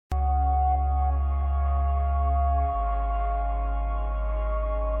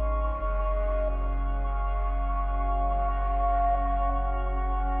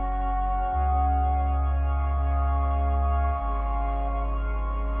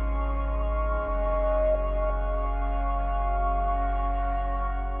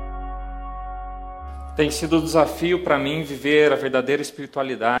Tem sido um desafio para mim viver a verdadeira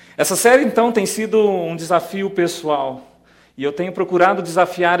espiritualidade. Essa série, então, tem sido um desafio pessoal. E eu tenho procurado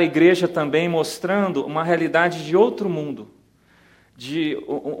desafiar a igreja também, mostrando uma realidade de outro mundo. De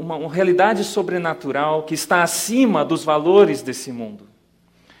uma realidade sobrenatural que está acima dos valores desse mundo.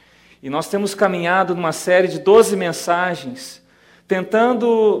 E nós temos caminhado numa série de 12 mensagens,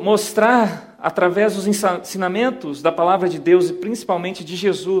 tentando mostrar, através dos ensinamentos da palavra de Deus e principalmente de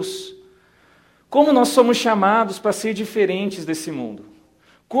Jesus, como nós somos chamados para ser diferentes desse mundo.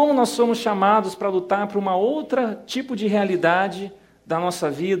 Como nós somos chamados para lutar por uma outra tipo de realidade da nossa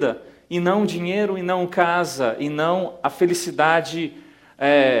vida, e não dinheiro, e não casa, e não a felicidade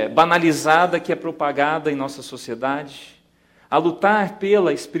banalizada que é propagada em nossa sociedade. A lutar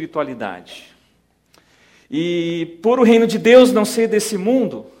pela espiritualidade. E por o reino de Deus não ser desse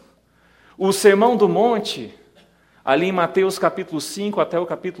mundo, o Sermão do Monte, ali em Mateus capítulo 5 até o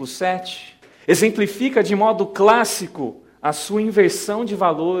capítulo 7, exemplifica de modo clássico a sua inversão de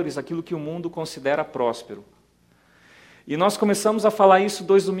valores, aquilo que o mundo considera próspero. E nós começamos a falar isso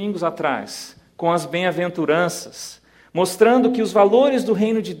 2 domingos atrás, com as bem-aventuranças, mostrando que os valores do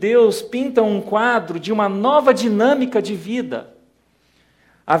reino de Deus pintam um quadro de uma nova dinâmica de vida,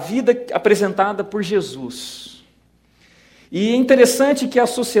 a vida apresentada por Jesus. E é interessante que a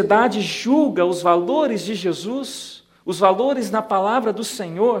sociedade julga os valores de Jesus, os valores na palavra do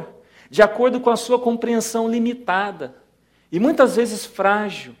Senhor, de acordo com a sua compreensão limitada e muitas vezes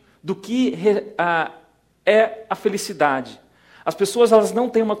frágil do que é a felicidade. As pessoas elas não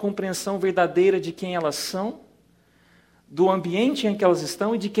têm uma compreensão verdadeira de quem elas são, do ambiente em que elas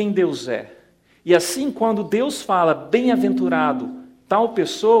estão e de quem Deus é. E assim, quando Deus fala, bem-aventurado tal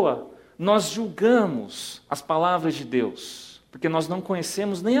pessoa, nós julgamos as palavras de Deus, porque nós não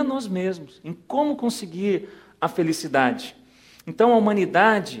conhecemos nem a nós mesmos, em como conseguir a felicidade. Então a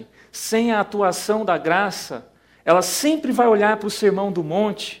humanidade, sem a atuação da graça, ela sempre vai olhar para o Sermão do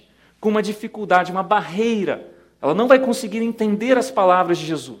Monte com uma dificuldade, uma barreira. Ela não vai conseguir entender as palavras de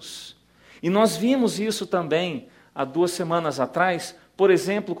Jesus. E nós vimos isso também há 2 semanas atrás, por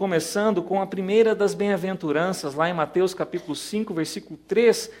exemplo, começando com a primeira das bem-aventuranças, lá em Mateus capítulo 5, versículo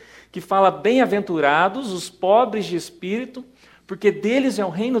 3, que fala, bem-aventurados os pobres de espírito, porque deles é o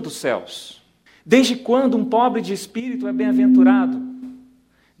reino dos céus. Desde quando um pobre de espírito é bem-aventurado?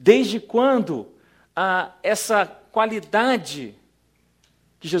 Desde quando essa qualidade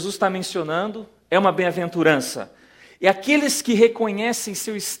que Jesus está mencionando é uma bem-aventurança? E aqueles que reconhecem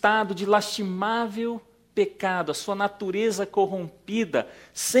seu estado de lastimável pecado, a sua natureza corrompida,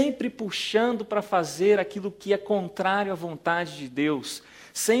 sempre puxando para fazer aquilo que é contrário à vontade de Deus,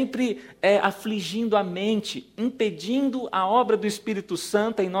 sempre afligindo a mente, impedindo a obra do Espírito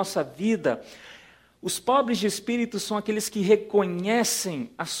Santo em nossa vida. Os pobres de espírito são aqueles que reconhecem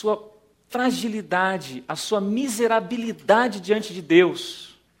a sua fragilidade, a sua miserabilidade diante de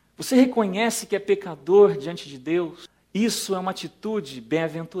Deus. Você reconhece que é pecador diante de Deus? Isso é uma atitude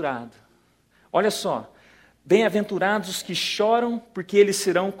bem-aventurada. Olha só, bem-aventurados os que choram, porque eles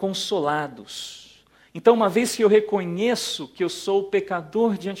serão consolados. Então, uma vez que eu reconheço que eu sou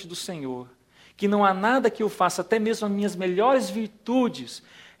pecador diante do Senhor, que não há nada que eu faça, até mesmo as minhas melhores virtudes,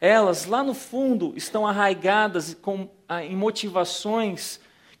 elas lá no fundo estão arraigadas em motivações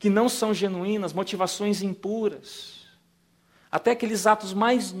que não são genuínas, motivações impuras. Até aqueles atos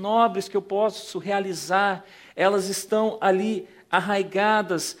mais nobres que eu posso realizar, elas estão ali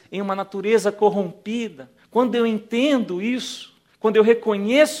arraigadas em uma natureza corrompida. Quando eu entendo isso, quando eu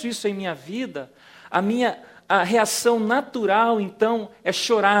reconheço isso em minha vida, a reação natural, então, é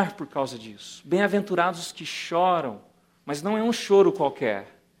chorar por causa disso. Bem-aventurados os que choram, mas não é um choro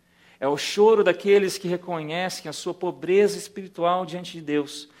qualquer. É o choro daqueles que reconhecem a sua pobreza espiritual diante de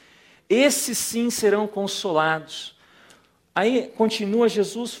Deus. Esses sim serão consolados. Aí continua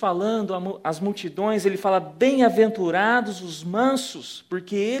Jesus falando às multidões, ele fala, bem-aventurados os mansos,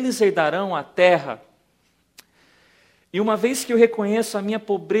 porque eles herdarão a terra. E uma vez que eu reconheço a minha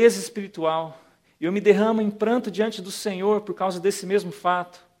pobreza espiritual, eu me derramo em pranto diante do Senhor por causa desse mesmo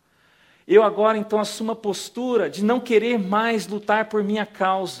fato, eu agora então assumo a postura de não querer mais lutar por minha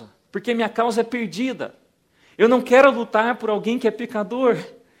causa, porque minha causa é perdida. Eu não quero lutar por alguém que é pecador,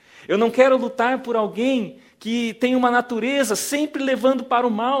 eu não quero lutar por alguém que tem uma natureza sempre levando para o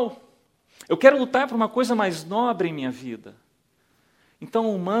mal. Eu quero lutar por uma coisa mais nobre em minha vida.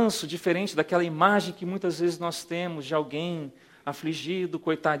 Então, o manso, diferente daquela imagem que muitas vezes nós temos de alguém afligido,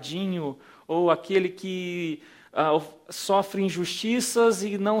 coitadinho, ou aquele que sofre injustiças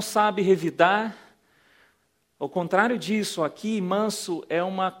e não sabe revidar. Ao contrário disso, aqui, manso é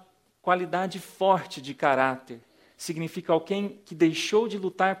uma qualidade forte de caráter. significa alguém que deixou de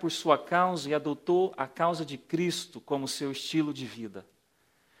lutar por sua causa e adotou a causa de Cristo como seu estilo de vida.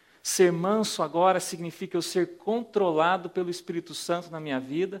 Ser manso agora significa eu ser controlado pelo Espírito Santo na minha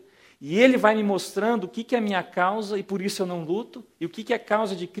vida, e Ele vai me mostrando o que é a minha causa e por isso eu não luto, e o que é a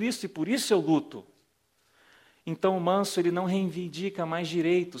causa de Cristo e por isso eu luto. Então o manso, ele não reivindica mais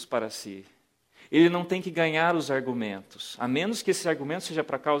direitos para si. Ele não tem que ganhar os argumentos, a menos que esse argumento seja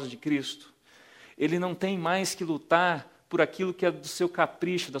para a causa de Cristo. Ele não tem mais que lutar por aquilo que é do seu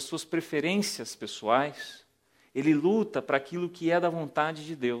capricho, das suas preferências pessoais. Ele luta para aquilo que é da vontade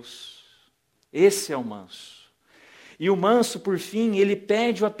de Deus. Esse é o manso. E o manso, por fim, ele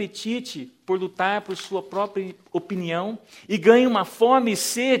perde o apetite por lutar por sua própria opinião e ganha uma fome e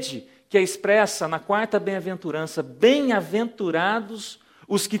sede que é expressa na quarta bem-aventurança. Bem-aventurados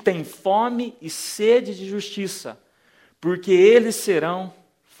os que têm fome e sede de justiça, porque eles serão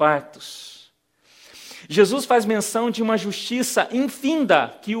fartos. Jesus faz menção de uma justiça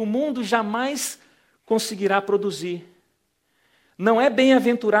infinda que o mundo jamais conseguirá produzir. Não é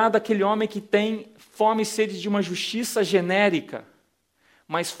bem-aventurado aquele homem que tem fome e sede de uma justiça genérica,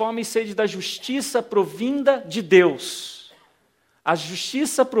 mas fome e sede da justiça provinda de Deus. A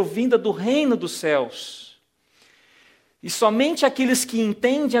justiça provinda do reino dos céus. E somente aqueles que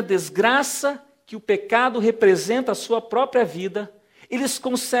entendem a desgraça que o pecado representa a sua própria vida, eles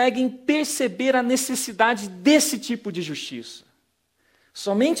conseguem perceber a necessidade desse tipo de justiça.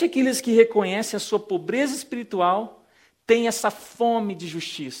 Somente aqueles que reconhecem a sua pobreza espiritual têm essa fome de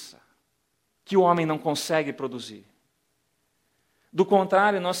justiça que o homem não consegue produzir. Do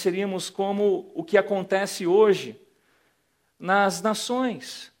contrário, nós seríamos como o que acontece hoje nas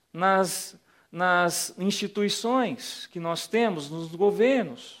nações, nas instituições que nós temos, nos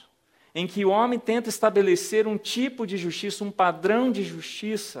governos, em que o homem tenta estabelecer um tipo de justiça, um padrão de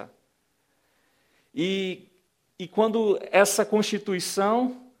justiça. E quando essa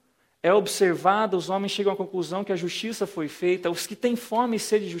constituição é observada, os homens chegam à conclusão que a justiça foi feita. Os que têm fome e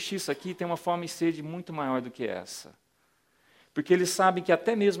sede de justiça aqui têm uma fome e sede muito maior do que essa. Porque eles sabem que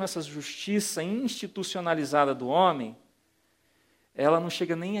até mesmo essa justiça institucionalizada do homem, ela não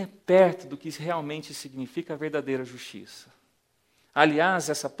chega nem perto do que realmente significa a verdadeira justiça. Aliás,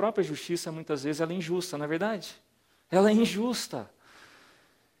 essa própria justiça, muitas vezes, ela é injusta, não é verdade? Ela é injusta.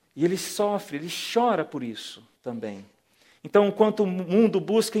 E ele sofre, ele chora por isso também. Então, enquanto o mundo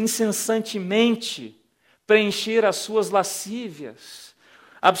busca incessantemente preencher as suas lascívias,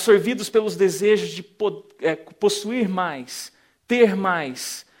 absorvidos pelos desejos de possuir mais, ter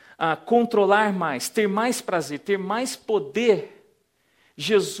mais, controlar mais, ter mais prazer, ter mais poder,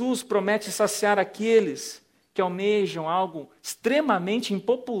 Jesus promete saciar aqueles que almejam algo extremamente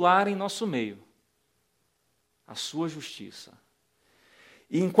impopular em nosso meio: a sua justiça.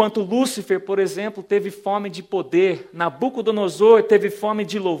 E enquanto Lúcifer, por exemplo, teve fome de poder, Nabucodonosor teve fome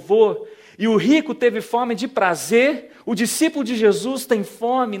de louvor, e o rico teve fome de prazer, o discípulo de Jesus tem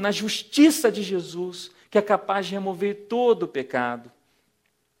fome na justiça de Jesus, que é capaz de remover todo o pecado.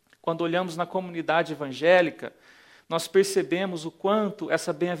 Quando olhamos na comunidade evangélica, nós percebemos o quanto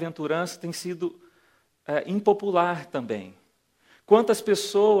essa bem-aventurança tem sido impopular também. Quantas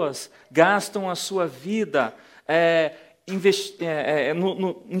pessoas gastam a sua vida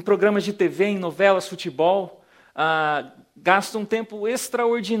em programas de TV, em novelas, futebol, gastam um tempo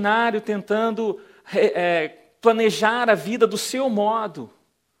extraordinário tentando planejar a vida do seu modo.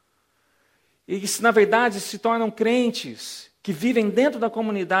 E, na verdade, se tornam crentes que vivem dentro da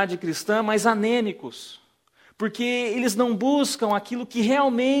comunidade cristã, mas anêmicos. Porque eles não buscam aquilo que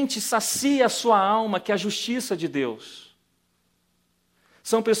realmente sacia a sua alma, que é a justiça de Deus.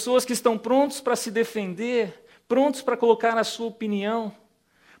 São pessoas que estão prontos para se defender, prontos para colocar a sua opinião,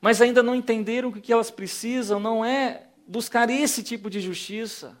 mas ainda não entenderam que o que elas precisam não é buscar esse tipo de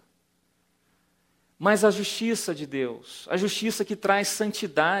justiça, mas a justiça de Deus, a justiça que traz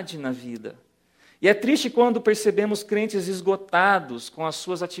santidade na vida. E é triste quando percebemos crentes esgotados com as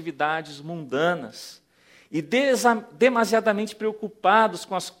suas atividades mundanas, e demasiadamente preocupados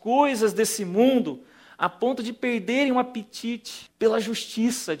com as coisas desse mundo, a ponto de perderem o apetite pela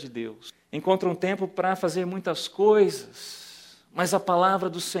justiça de Deus. Encontram tempo para fazer muitas coisas, mas a palavra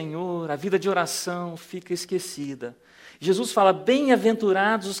do Senhor, a vida de oração fica esquecida. Jesus fala: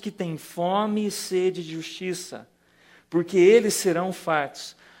 bem-aventurados os que têm fome e sede de justiça, porque eles serão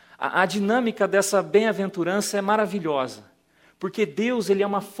fartos. A dinâmica dessa bem-aventurança é maravilhosa. Porque Deus, ele é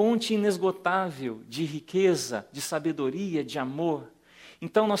uma fonte inesgotável de riqueza, de sabedoria, de amor.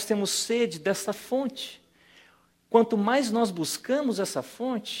 Então nós temos sede dessa fonte. Quanto mais nós buscamos essa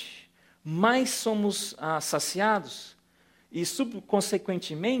fonte, mais somos saciados. e,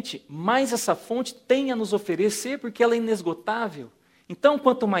 subconsequentemente, mais essa fonte tem a nos oferecer, porque ela é inesgotável. Então,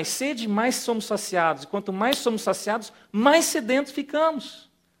 quanto mais sede, mais somos saciados. E quanto mais somos saciados, mais sedentos ficamos.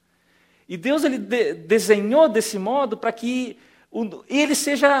 E Deus ele desenhou desse modo para que ele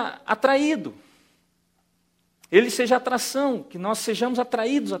seja atraído. Ele seja atração, que nós sejamos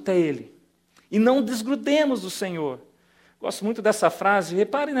atraídos até Ele. E não desgrudemos do Senhor. Gosto muito dessa frase,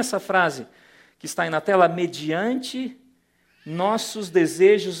 reparem nessa frase que está aí na tela, mediante nossos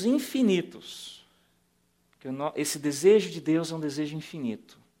desejos infinitos. Esse desejo de Deus é um desejo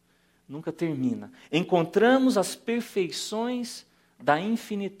infinito, nunca termina. Encontramos as perfeições da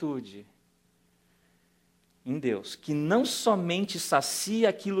infinitude em Deus, que não somente sacia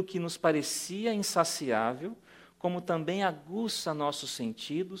aquilo que nos parecia insaciável, como também aguça nossos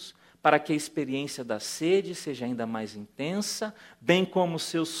sentidos, para que a experiência da sede seja ainda mais intensa, bem como o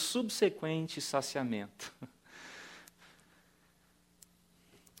seu subsequente saciamento.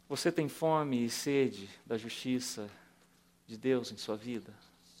 Você tem fome e sede da justiça de Deus em sua vida?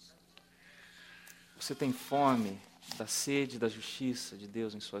 Você tem fome da sede da justiça de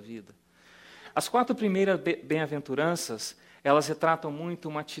Deus em sua vida? As 4 primeiras bem-aventuranças, elas retratam muito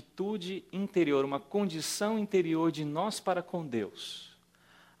uma atitude interior, uma condição interior de nós para com Deus.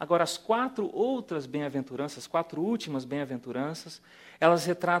 Agora, as 4 outras bem-aventuranças, 4 últimas bem-aventuranças, elas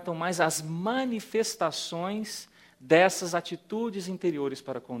retratam mais as manifestações dessas atitudes interiores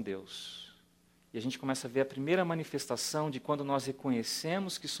para com Deus. E a gente começa a ver a primeira manifestação de quando nós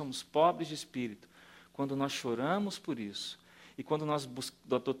reconhecemos que somos pobres de espírito, quando nós choramos por isso, e quando nós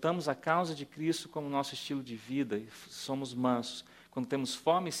adotamos a causa de Cristo como nosso estilo de vida, e somos mansos, quando temos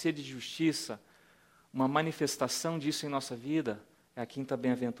fome e sede de justiça, uma manifestação disso em nossa vida é a 5ª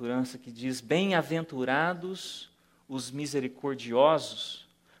bem-aventurança que diz: bem-aventurados os misericordiosos,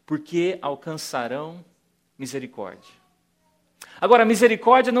 porque alcançarão misericórdia. Agora,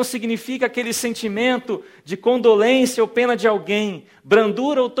 misericórdia não significa aquele sentimento de condolência ou pena de alguém,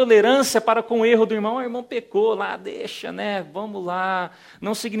 brandura ou tolerância para com o erro do irmão. O irmão pecou lá, deixa, né? Vamos lá.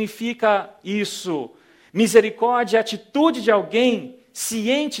 Não significa isso. Misericórdia é a atitude de alguém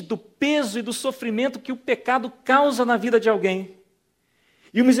ciente do peso e do sofrimento que o pecado causa na vida de alguém.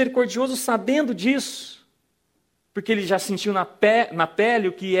 E o misericordioso, sabendo disso, porque ele já sentiu na pele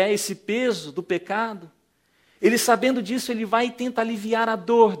o que é esse peso do pecado, ele sabendo disso, ele vai e tenta aliviar a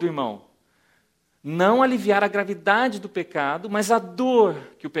dor do irmão. Não aliviar a gravidade do pecado, mas a dor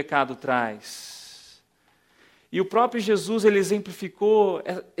que o pecado traz. E o próprio Jesus, ele exemplificou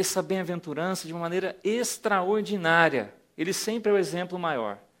essa bem-aventurança de uma maneira extraordinária. Ele sempre é o exemplo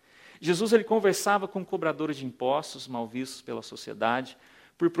maior. Jesus, ele conversava com cobradores de impostos, mal vistos pela sociedade,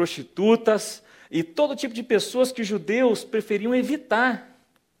 por prostitutas e todo tipo de pessoas que os judeus preferiam evitar.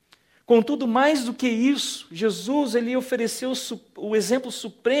 Contudo, mais do que isso, Jesus ele ofereceu o exemplo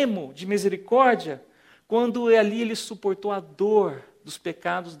supremo de misericórdia quando ali ele suportou a dor dos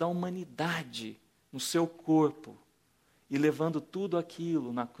pecados da humanidade no seu corpo e levando tudo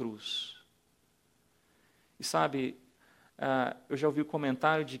aquilo na cruz. E sabe, eu já ouvi o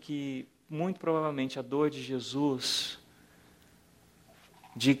comentário de que muito provavelmente a dor de Jesus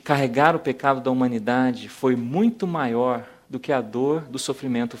de carregar o pecado da humanidade foi muito maior do que a dor do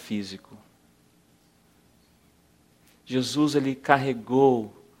sofrimento físico. Jesus, ele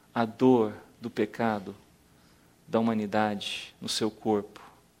carregou a dor do pecado da humanidade no seu corpo.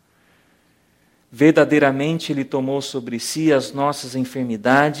 Verdadeiramente, ele tomou sobre si as nossas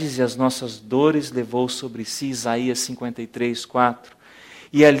enfermidades e as nossas dores levou sobre si, Isaías 53, 4.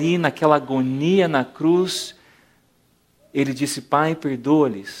 E ali, naquela agonia na cruz, ele disse: Pai,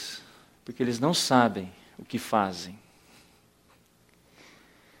 perdoa-lhes, porque eles não sabem o que fazem.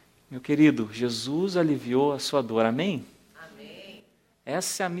 Meu querido, Jesus aliviou a sua dor, amém? Amém.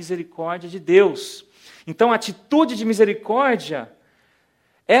 Essa é a misericórdia de Deus. Então, a atitude de misericórdia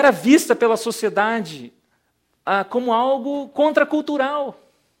era vista pela sociedade como algo contracultural.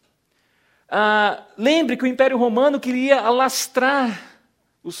 Lembre que o Império Romano queria alastrar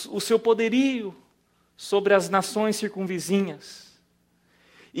o seu poderio sobre as nações circunvizinhas.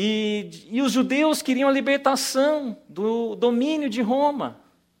 E os judeus queriam a libertação do domínio de Roma.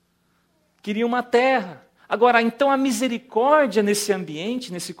 Queriam uma terra. Agora, então a misericórdia nesse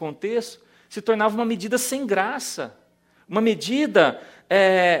ambiente, nesse contexto, se tornava uma medida sem graça. Uma medida,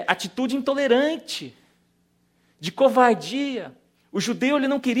 atitude intolerante, de covardia. O judeu ele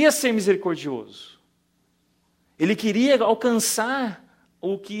não queria ser misericordioso. Ele queria alcançar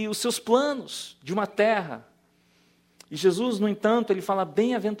os seus planos de uma terra. E Jesus, no entanto, ele fala: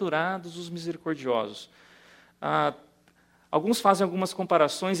 bem-aventurados os misericordiosos. Alguns fazem algumas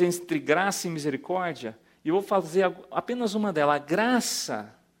comparações entre graça e misericórdia, E eu vou fazer apenas uma delas.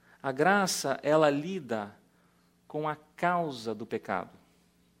 A graça, ela lida com a causa do pecado.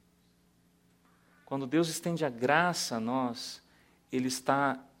 Quando Deus estende a graça a nós, Ele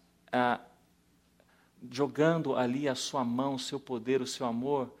está jogando ali a sua mão, o seu poder, o seu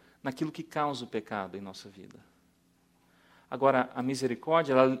amor, naquilo que causa o pecado em nossa vida. Agora, a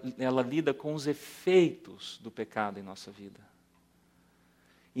misericórdia, ela lida com os efeitos do pecado em nossa vida.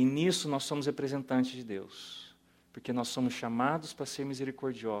 E nisso nós somos representantes de Deus, porque nós somos chamados para ser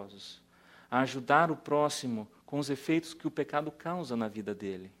misericordiosos, a ajudar o próximo com os efeitos que o pecado causa na vida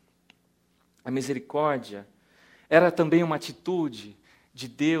dele. A misericórdia era também uma atitude de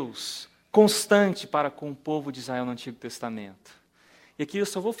Deus constante para com o povo de Israel no Antigo Testamento. E aqui eu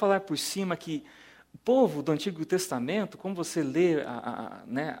só vou falar por cima que o povo do Antigo Testamento, como você lê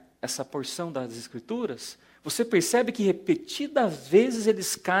essa porção das Escrituras, você percebe que repetidas vezes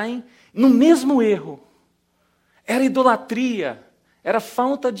eles caem no mesmo erro. Era idolatria, era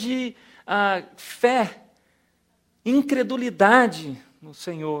falta de fé, incredulidade no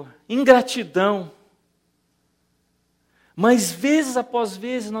Senhor, ingratidão. Mas vezes após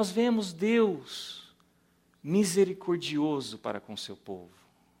vezes nós vemos Deus misericordioso para com o seu povo,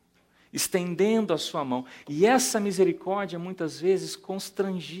 estendendo a sua mão. E essa misericórdia muitas vezes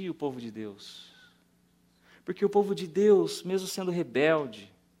constrangia o povo de Deus. Porque o povo de Deus, mesmo sendo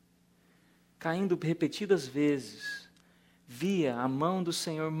rebelde, caindo repetidas vezes, via a mão do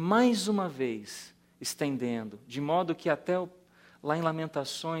Senhor mais uma vez estendendo, de modo que até lá em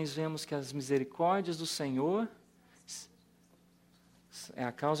Lamentações vemos que as misericórdias do Senhor é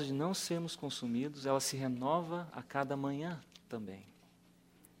a causa de não sermos consumidos, ela se renova a cada manhã também.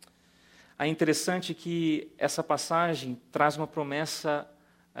 É interessante que essa passagem traz uma promessa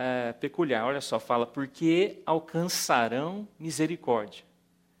peculiar. Olha só, fala, porque alcançarão misericórdia.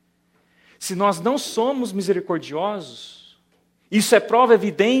 Se nós não somos misericordiosos, isso é prova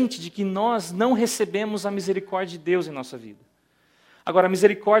evidente de que nós não recebemos a misericórdia de Deus em nossa vida. Agora, a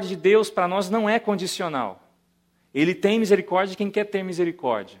misericórdia de Deus para nós não é condicional. Ele tem misericórdia de quem quer ter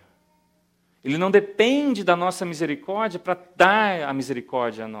misericórdia. Ele não depende da nossa misericórdia para dar a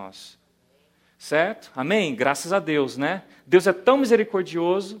misericórdia a nós. Certo? Amém? Graças a Deus, né? Deus é tão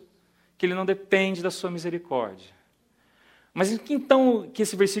misericordioso que Ele não depende da sua misericórdia. Mas o que então que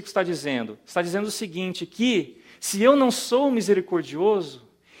esse versículo está dizendo? Está dizendo o seguinte, que se eu não sou misericordioso,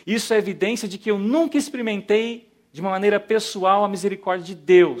 isso é evidência de que eu nunca experimentei de uma maneira pessoal a misericórdia de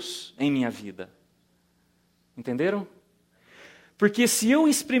Deus em minha vida. Entenderam? Porque se eu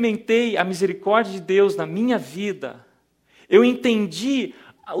experimentei a misericórdia de Deus na minha vida, eu entendi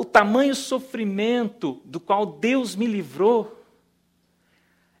o tamanho sofrimento do qual Deus me livrou,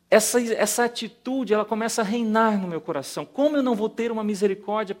 essa atitude, ela começa a reinar no meu coração. Como eu não vou ter uma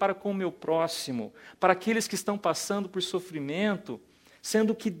misericórdia para com o meu próximo, para aqueles que estão passando por sofrimento,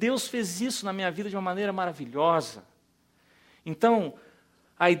 sendo que Deus fez isso na minha vida de uma maneira maravilhosa. Então,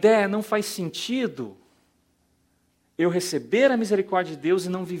 a ideia não faz sentido eu receber a misericórdia de Deus e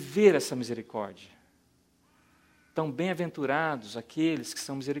não viver essa misericórdia. Então, bem-aventurados aqueles que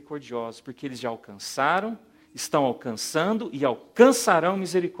são misericordiosos, porque eles já alcançaram, estão alcançando e alcançarão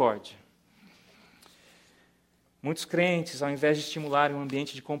misericórdia. Muitos crentes, ao invés de estimularem um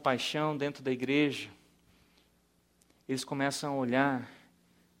ambiente de compaixão dentro da igreja, eles começam a olhar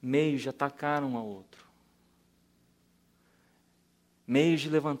meios de atacar um ao outro, meios de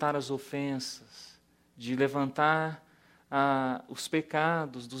levantar as ofensas, de levantar os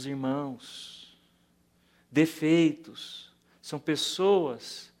pecados dos irmãos, defeitos. São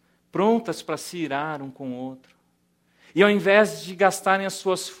pessoas prontas para se irar um com o outro. E ao invés de gastarem as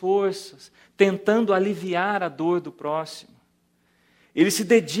suas forças tentando aliviar a dor do próximo, eles se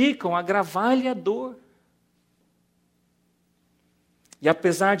dedicam a agravar-lhe a dor. E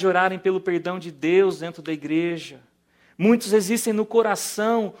apesar de orarem pelo perdão de Deus dentro da igreja, muitos resistem no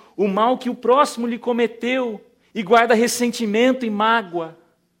coração o mal que o próximo lhe cometeu e guarda ressentimento e mágoa.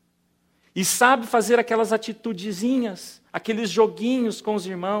 E sabe fazer aquelas atitudezinhas, aqueles joguinhos com os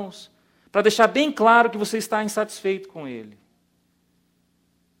irmãos, para deixar bem claro que você está insatisfeito com ele.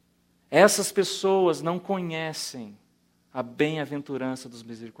 Essas pessoas não conhecem a bem-aventurança dos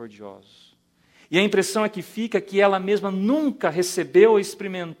misericordiosos. E a impressão é que fica que ela mesma nunca recebeu ou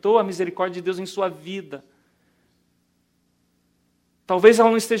experimentou a misericórdia de Deus em sua vida. Talvez ela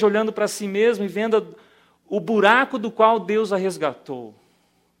não esteja olhando para si mesma e vendo o buraco do qual Deus a resgatou.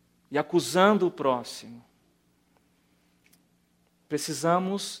 E acusando o próximo.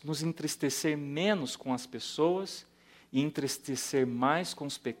 Precisamos nos entristecer menos com as pessoas e entristecer mais com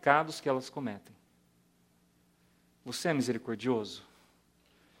os pecados que elas cometem. Você é misericordioso?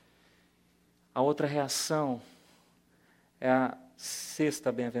 A outra reação é a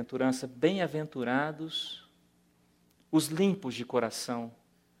sexta bem-aventurança. Bem-aventurados os limpos de coração,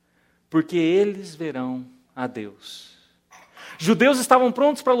 porque eles verão a Deus. Judeus estavam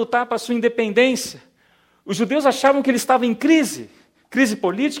prontos para lutar para a sua independência. Os judeus achavam que eles estavam em crise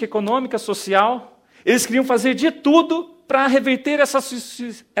política, econômica, social. Eles queriam fazer de tudo para reverter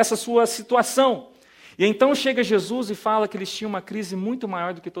essa sua situação. E então chega Jesus e fala que eles tinham uma crise muito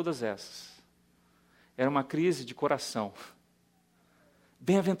maior do que todas essas. Era uma crise de coração.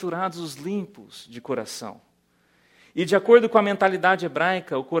 Bem-aventurados os limpos de coração. E de acordo com a mentalidade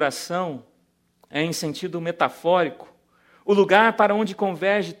hebraica, o coração é, em sentido metafórico, o lugar para onde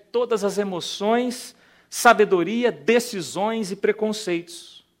converge todas as emoções, sabedoria, decisões e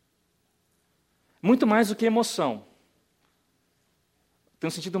preconceitos. Muito mais do que emoção. Tem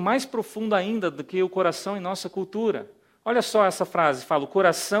um sentido mais profundo ainda do que o coração em nossa cultura. Olha só essa frase, fala: o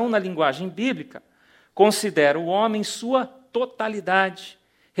coração, na linguagem bíblica, considera o homem sua totalidade.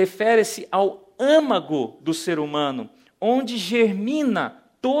 Refere-se ao âmago do ser humano, onde germina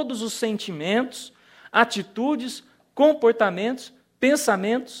todos os sentimentos, atitudes, comportamentos,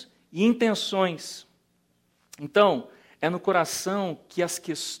 pensamentos e intenções. Então, é no coração que as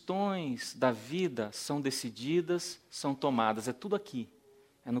questões da vida são decididas, são tomadas. É tudo aqui,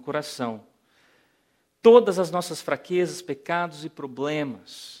 é no coração. Todas as nossas fraquezas, pecados e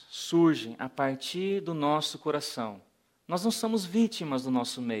problemas surgem a partir do nosso coração. Nós não somos vítimas do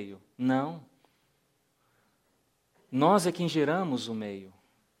nosso meio, não. Nós é quem geramos o meio.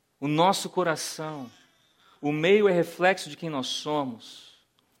 O nosso coração. O meio é reflexo de quem nós somos.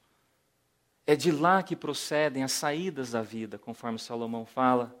 É de lá que procedem as saídas da vida, conforme Salomão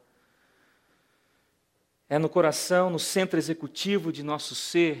fala. É no coração, no centro executivo de nosso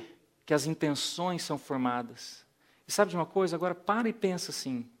ser, que as intenções são formadas. E sabe de uma coisa? Agora para e pensa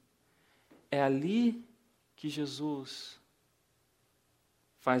assim. É ali que Jesus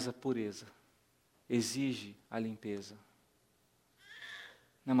faz a pureza, exige a limpeza.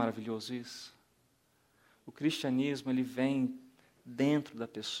 Não é maravilhoso isso? O cristianismo, ele vem dentro da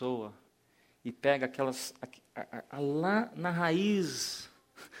pessoa e pega aquelas lá na raiz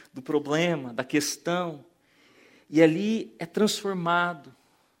do problema, da questão, e ali é transformado.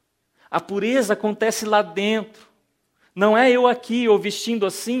 A pureza acontece lá dentro. Não é eu aqui, ou vestindo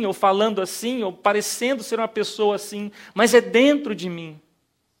assim, ou falando assim, ou parecendo ser uma pessoa assim, mas é dentro de mim.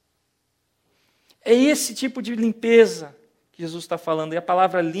 É esse tipo de limpeza que Jesus está falando. E a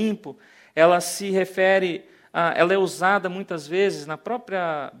palavra limpo, ela se refere, ela é usada muitas vezes na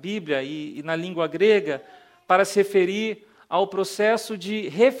própria Bíblia e na língua grega para se referir ao processo de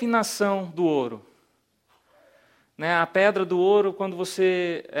refinação do ouro. Né, a pedra do ouro, quando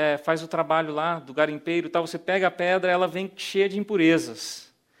você faz o trabalho lá do garimpeiro, tal, você pega a pedra, ela vem cheia de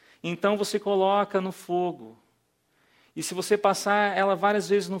impurezas. Então você coloca no fogo. E se você passar ela várias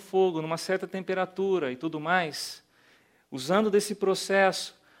vezes no fogo, numa certa temperatura e tudo mais, usando desse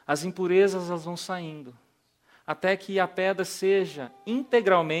processo, as impurezas elas vão saindo. Até que a pedra seja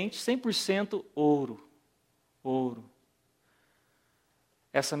integralmente, 100% ouro. Ouro.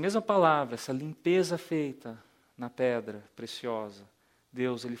 Essa mesma palavra, essa limpeza feita na pedra preciosa,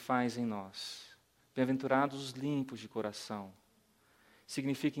 Deus ele faz em nós. Bem-aventurados os limpos de coração.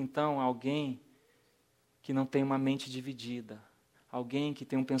 Significa então alguém que não tem uma mente dividida, alguém que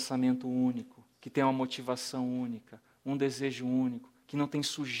tem um pensamento único, que tem uma motivação única, um desejo único, que não tem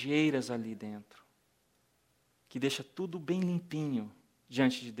sujeiras ali dentro, que deixa tudo bem limpinho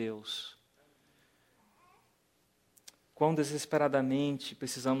diante de Deus. Quão desesperadamente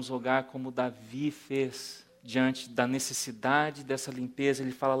precisamos rogar como Davi fez, diante da necessidade dessa limpeza.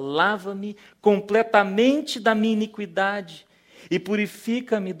 Ele fala: lava-me completamente da minha iniquidade e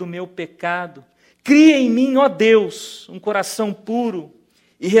purifica-me do meu pecado. Cria em mim, ó Deus, um coração puro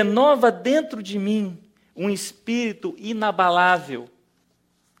e renova dentro de mim um espírito inabalável.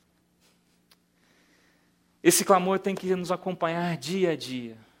 Esse clamor tem que nos acompanhar dia a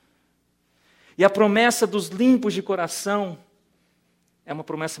dia. E a promessa dos limpos de coração é uma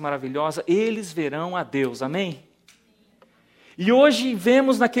promessa maravilhosa. Eles verão a Deus. Amém? E hoje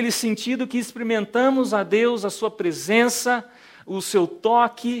vemos naquele sentido que experimentamos a Deus, a sua presença, o seu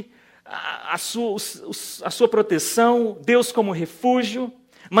toque, a sua proteção, Deus como refúgio.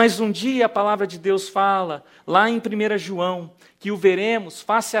 Mas um dia a palavra de Deus fala, lá em 1 João, que o veremos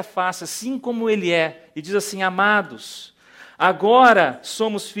face a face, assim como Ele é. E diz assim: amados, agora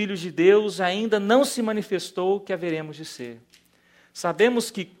somos filhos de Deus, ainda não se manifestou o que haveremos de ser.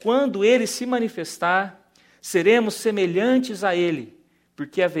 Sabemos que quando Ele se manifestar, seremos semelhantes a Ele,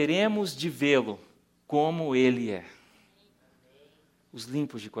 porque haveremos de vê-lo como Ele é. Os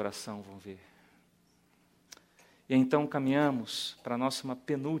limpos de coração vão ver. E então caminhamos para a nossa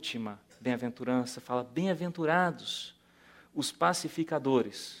penúltima bem-aventurança. Fala, bem-aventurados os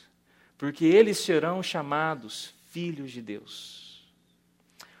pacificadores, porque eles serão chamados filhos de Deus.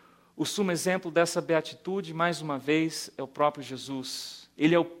 O sumo exemplo dessa beatitude, mais uma vez, é o próprio Jesus.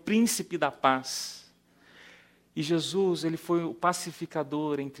 Ele é o príncipe da paz. E Jesus, ele foi o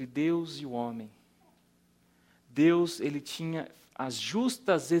pacificador entre Deus e o homem. Deus, ele tinha as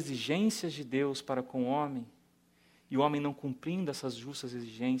justas exigências de Deus para com o homem, e o homem não cumprindo essas justas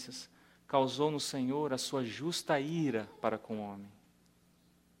exigências, causou no Senhor a sua justa ira para com o homem.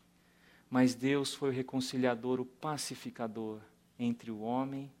 Mas Deus foi o reconciliador, o pacificador entre o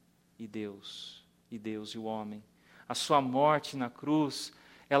homem e Deus e o homem. A sua morte na cruz,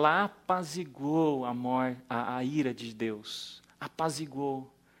 ela apaziguou a ira de Deus. Apaziguou,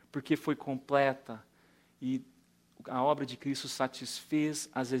 porque foi completa e a obra de Cristo satisfez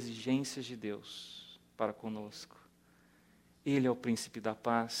as exigências de Deus para conosco. Ele é o príncipe da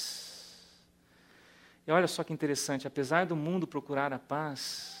paz. E olha só que interessante, apesar do mundo procurar a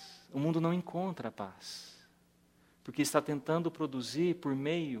paz, o mundo não encontra a paz, porque está tentando produzir por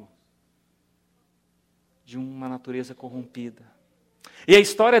meio de uma natureza corrompida. E a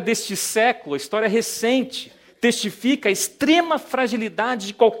história deste século, a história recente, testifica a extrema fragilidade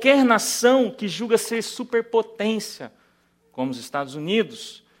de qualquer nação que julga ser superpotência, como os Estados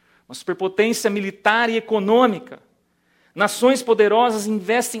Unidos, uma superpotência militar e econômica. Nações poderosas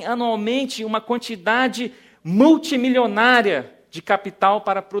investem anualmente uma quantidade multimilionária de capital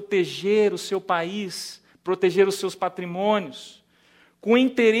para proteger o seu país, proteger os seus patrimônios, com o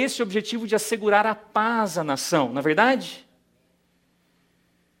interesse e objetivo de assegurar a paz à nação, não é verdade?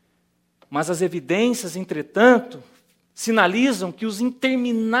 Mas as evidências, entretanto, sinalizam que os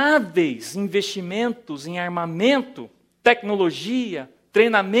intermináveis investimentos em armamento, tecnologia,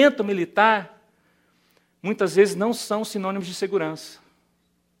 treinamento militar, muitas vezes não são sinônimos de segurança,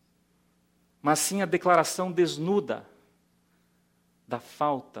 mas sim a declaração desnuda da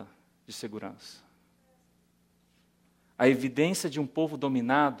falta de segurança. A evidência de um povo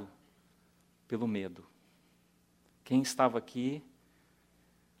dominado pelo medo. Quem estava aqui,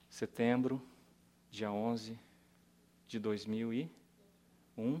 setembro, dia 11 de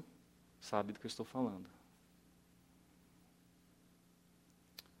 2001, sabe do que eu estou falando.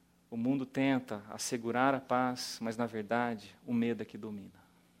 O mundo tenta assegurar a paz, mas na verdade o medo é que domina.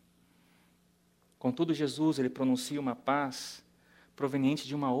 Contudo, Jesus, ele pronuncia uma paz proveniente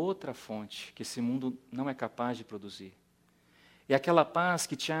de uma outra fonte, que esse mundo não é capaz de produzir. E aquela paz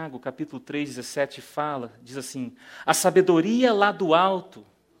que Tiago, capítulo 3, 17, fala, diz assim: a sabedoria lá do alto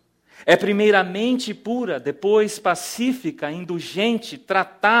é primeiramente pura, depois pacífica, indulgente,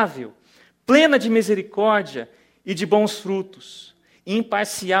 tratável, plena de misericórdia e de bons frutos,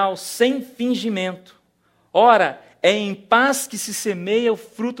 imparcial, sem fingimento. Ora, é em paz que se semeia o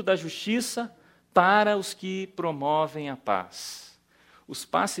fruto da justiça para os que promovem a paz. Os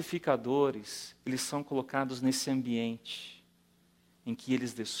pacificadores, eles são colocados nesse ambiente em que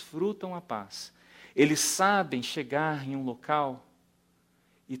eles desfrutam a paz. Eles sabem chegar em um local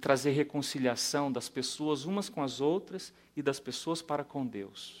e trazer reconciliação das pessoas umas com as outras e das pessoas para com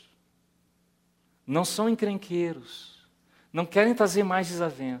Deus. Não são encrenqueiros, não querem trazer mais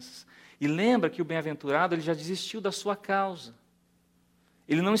desavenças. E lembra que o bem-aventurado, ele já desistiu da sua causa.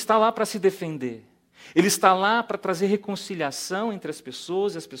 Ele não está lá para se defender. Ele está lá para trazer reconciliação entre as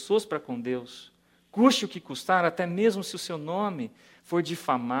pessoas e as pessoas para com Deus. Custe o que custar, até mesmo se o seu nome for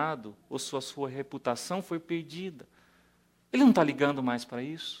difamado ou se a sua reputação for perdida. Ele não está ligando mais para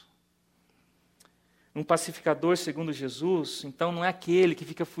isso. Um pacificador, segundo Jesus, então não é aquele que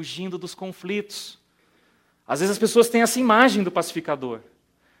fica fugindo dos conflitos. Às vezes as pessoas têm essa imagem do pacificador.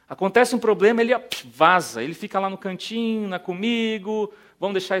 Acontece um problema, ele vaza, ele fica lá no cantinho, não é comigo,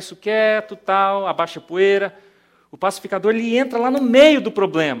 vamos deixar isso quieto, tal, abaixa a poeira. O pacificador, ele entra lá no meio do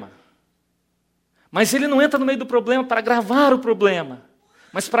problema. Mas ele não entra no meio do problema para agravar o problema,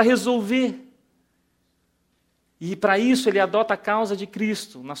 mas para resolver. E para isso ele adota a causa de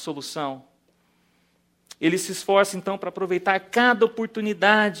Cristo na solução. Ele se esforça então para aproveitar cada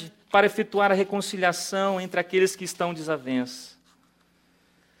oportunidade para efetuar a reconciliação entre aqueles que estão desavenças.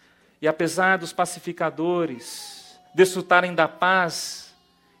 E apesar dos pacificadores desfrutarem da paz,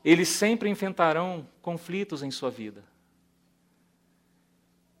 eles sempre enfrentarão conflitos em sua vida.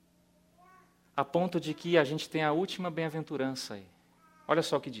 A ponto de que a gente tem a última bem-aventurança aí. Olha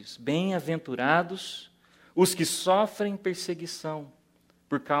só o que diz: bem-aventurados os que sofrem perseguição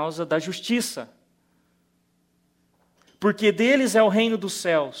por causa da justiça, porque deles é o reino dos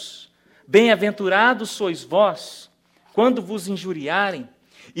céus. Bem-aventurados sois vós, quando vos injuriarem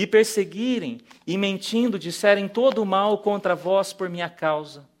e perseguirem, e mentindo disserem todo o mal contra vós por minha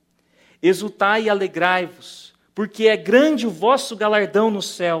causa. Exultai e alegrai-vos, porque é grande o vosso galardão nos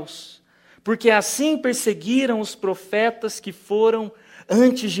céus, porque assim perseguiram os profetas que foram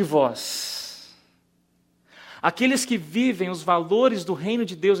antes de vós. Aqueles que vivem os valores do reino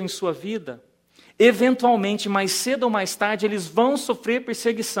de Deus em sua vida, eventualmente, mais cedo ou mais tarde, eles vão sofrer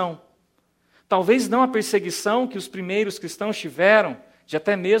perseguição. Talvez não a perseguição que os primeiros cristãos tiveram, de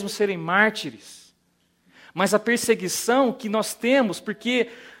até mesmo serem mártires, mas a perseguição que nós temos, porque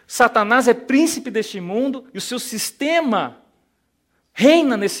Satanás é príncipe deste mundo e o seu sistema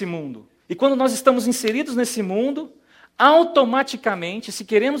reina nesse mundo. E quando nós estamos inseridos nesse mundo, automaticamente, se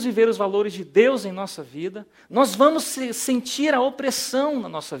queremos viver os valores de Deus em nossa vida, nós vamos sentir a opressão na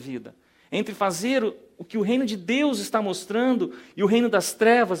nossa vida, entre fazer o que o reino de Deus está mostrando e o reino das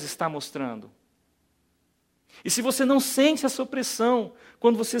trevas está mostrando. E se você não sente essa opressão,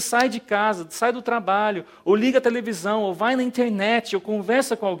 quando você sai de casa, sai do trabalho, ou liga a televisão, ou vai na internet, ou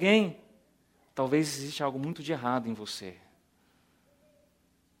conversa com alguém, talvez exista algo muito de errado em você.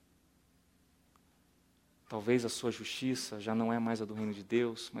 Talvez a sua justiça já não é mais a do reino de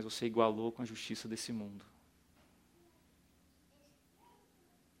Deus, mas você igualou com a justiça desse mundo.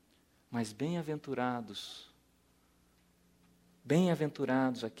 Mas bem-aventurados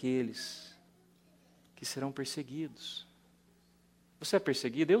aqueles que serão perseguidos. Você é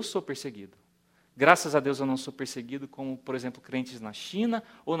perseguido? Eu sou perseguido. Graças a Deus eu não sou perseguido como, por exemplo, crentes na China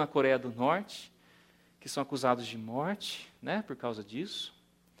ou na Coreia do Norte, que são acusados de morte, né, por causa disso.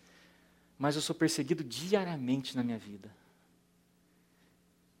 Mas eu sou perseguido diariamente na minha vida.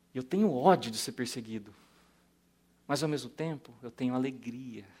 Eu tenho ódio de ser perseguido. Mas ao mesmo tempo, eu tenho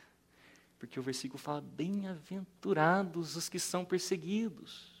alegria. Porque o versículo fala, bem-aventurados os que são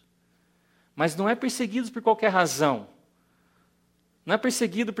perseguidos. Mas não é perseguidos por qualquer razão. Não é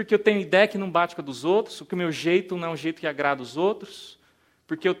perseguido porque eu tenho ideia que não bate com a dos outros, porque o meu jeito não é um jeito que agrada os outros,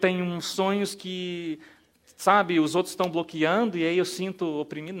 porque eu tenho uns sonhos que, sabe, os outros estão bloqueando e aí eu sinto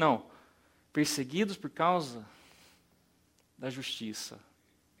oprimido. Não. Perseguidos por causa da justiça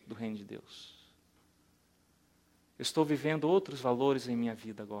do reino de Deus. Eu estou vivendo outros valores em minha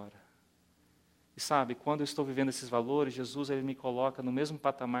vida agora. E sabe, quando eu estou vivendo esses valores, Jesus ele me coloca no mesmo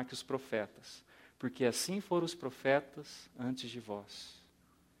patamar que os profetas. Porque assim foram os profetas antes de vós.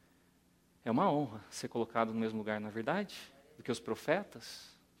 É uma honra ser colocado no mesmo lugar, na verdade, do que os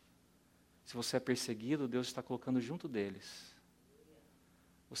profetas. Se você é perseguido, Deus está colocando junto deles.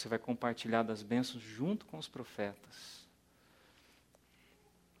 Você vai compartilhar das bênçãos junto com os profetas.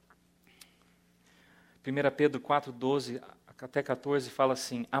 1 Pedro 4, 12 até 14 fala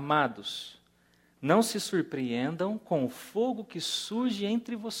assim, amados, não se surpreendam com o fogo que surge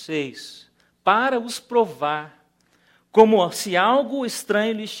entre vocês, para os provar, como se algo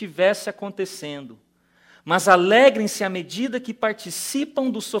estranho lhe estivesse acontecendo. Mas alegrem-se à medida que participam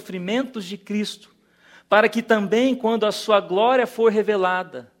dos sofrimentos de Cristo, para que também, quando a sua glória for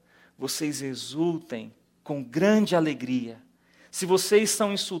revelada, vocês exultem com grande alegria. Se vocês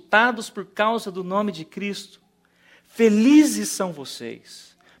são insultados por causa do nome de Cristo, felizes são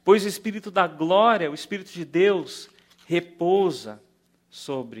vocês, pois o Espírito da glória, o Espírito de Deus, repousa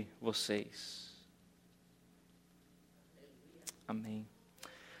sobre vocês. Amém.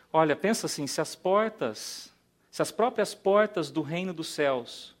 Olha, pensa assim, se as próprias portas do reino dos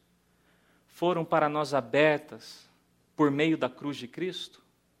céus foram para nós abertas por meio da cruz de Cristo,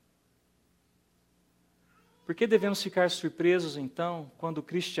 por que devemos ficar surpresos então quando o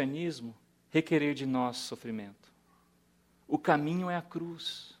cristianismo requerer de nós sofrimento? O caminho é a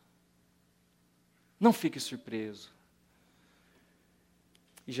cruz. Não fique surpreso.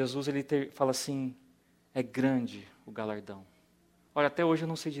 E Jesus fala assim, é grande o galardão. Olha, até hoje eu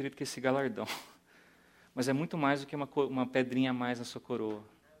não sei direito o que é esse galardão, mas é muito mais do que uma pedrinha a mais na sua coroa.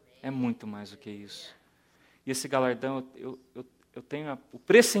 É muito mais do que isso. E esse galardão, eu tenho o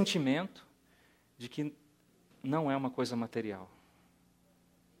pressentimento de que não é uma coisa material,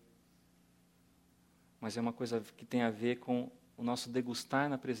 mas é uma coisa que tem a ver com o nosso degustar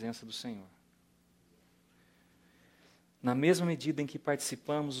na presença do Senhor. Na mesma medida em que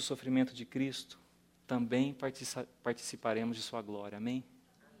participamos do sofrimento de Cristo, também participaremos de sua glória. Amém?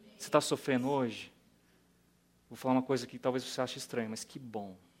 Amém. Você está sofrendo hoje? Vou falar uma coisa que talvez você ache estranha, mas que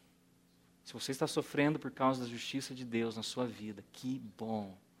bom. Se você está sofrendo por causa da justiça de Deus na sua vida, que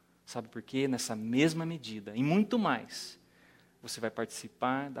bom. Sabe por quê? Nessa mesma medida, e muito mais, você vai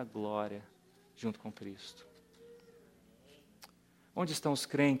participar da glória junto com Cristo. Onde estão os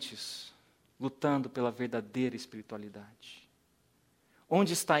crentes lutando pela verdadeira espiritualidade?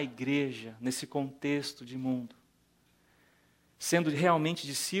 Onde está a igreja nesse contexto de mundo? sendo realmente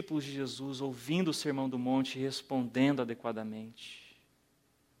discípulos de Jesus, ouvindo o Sermão do Monte e respondendo adequadamente.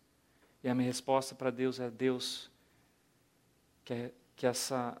 E a minha resposta para Deus é: Deus, que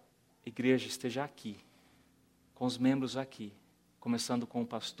essa igreja esteja aqui, com os membros aqui, começando com o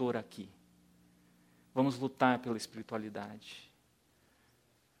pastor aqui. Vamos lutar pela espiritualidade.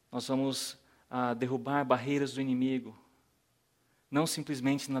 Nós vamos derrubar barreiras do inimigo, não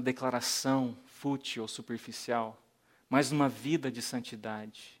simplesmente na declaração fútil ou superficial, mas numa vida de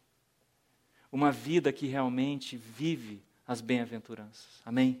santidade. Uma vida que realmente vive as bem-aventuranças.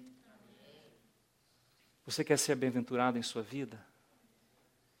 Amém? Você quer ser bem-aventurado em sua vida?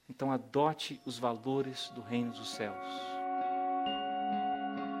 Então adote os valores do reino dos céus.